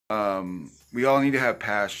We all need to have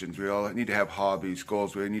passions. We all need to have hobbies,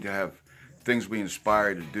 goals. We need to have things we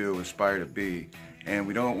inspire to do, inspire to be. And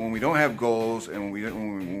when we don't have goals, and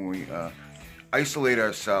when we isolate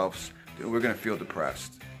ourselves, we're going to feel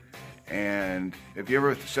depressed. And if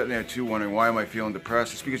you're ever sitting there too wondering, why am I feeling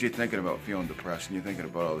depressed? It's because you're thinking about feeling depressed, and you're thinking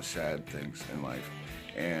about all the sad things in life.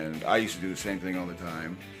 And I used to do the same thing all the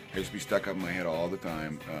time. I used to be stuck up in my head all the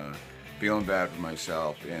time, feeling bad for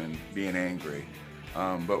myself and being angry.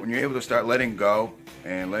 But when you're able to start letting go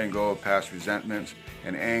of past resentments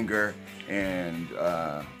and anger and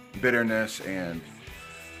bitterness, and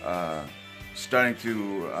starting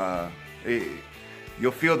to,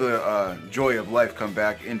 you'll feel the joy of life come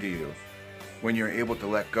back into you when you're able to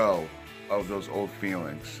let go of those old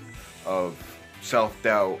feelings of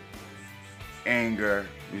self-doubt, anger,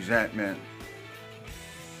 resentment,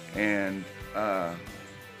 and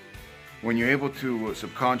when you're able to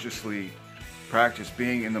subconsciously practice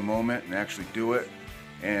being in the moment and actually do it,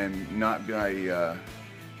 and not by,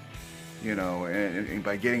 and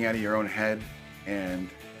by getting out of your own head and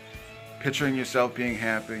picturing yourself being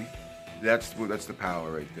happy, that's the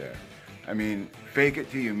power right there. I mean, fake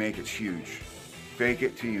it till you make it's huge. Fake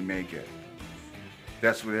it till you make it.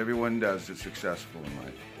 That's what everyone does that's successful in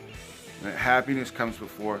life. And happiness comes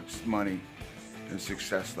before money and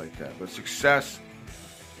success like that. But success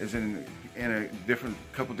is in a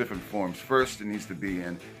couple different forms. First, it needs to be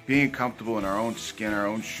in being comfortable in our own skin, our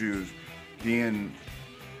own shoes, being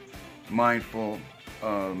mindful,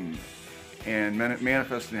 and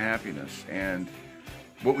manifesting happiness. And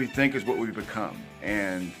what we think is what we become.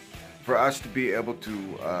 And for us to be able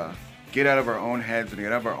to get out of our own heads and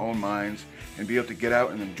get out of our own minds and be able to get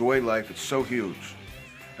out and enjoy life, it's so huge.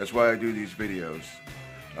 That's why I do these videos.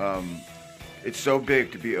 It's so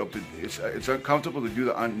big to be able to, it's uncomfortable to do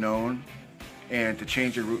the unknown and to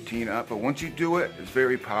change your routine up, but once you do it, it's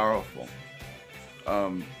very powerful.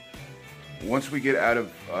 Once we get out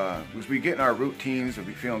of, as we get in our routines and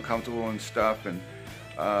be feeling comfortable and stuff, and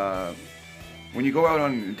when you go out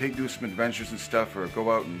and do some adventures and stuff, or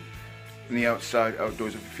go out and in the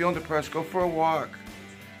outdoors, if you're feeling depressed, go for a walk.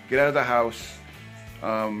 Get out of the house.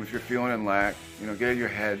 If you're feeling in lack, get out of your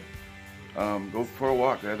head. Go for a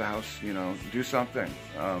walk, get out of the house, do something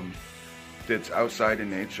that's outside in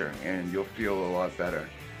nature, and you'll feel a lot better,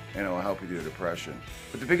 and it'll help you through the depression.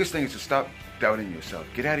 But the biggest thing is to stop doubting yourself.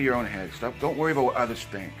 Get out of your own head. Don't worry about what others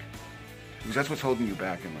think, because that's what's holding you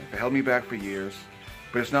back in life. It held me back for years,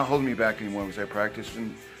 but it's not holding me back anymore, because I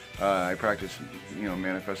practice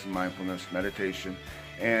manifesting mindfulness, meditation,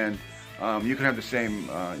 and you can have the same,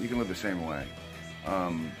 you can live the same way.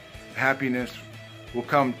 Happiness will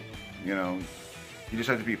come, you just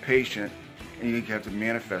have to be patient, and you have to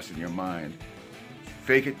manifest in your mind.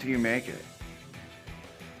 Fake it till you make it.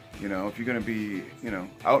 If you're going to be,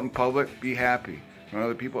 out in public, be happy. When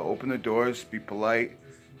other people, open the doors, be polite,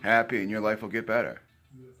 happy, and your life will get better.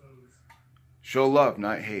 Show love,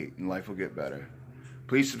 not hate, and life will get better.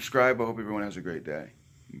 Please subscribe. I hope everyone has a great day.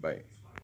 Bye.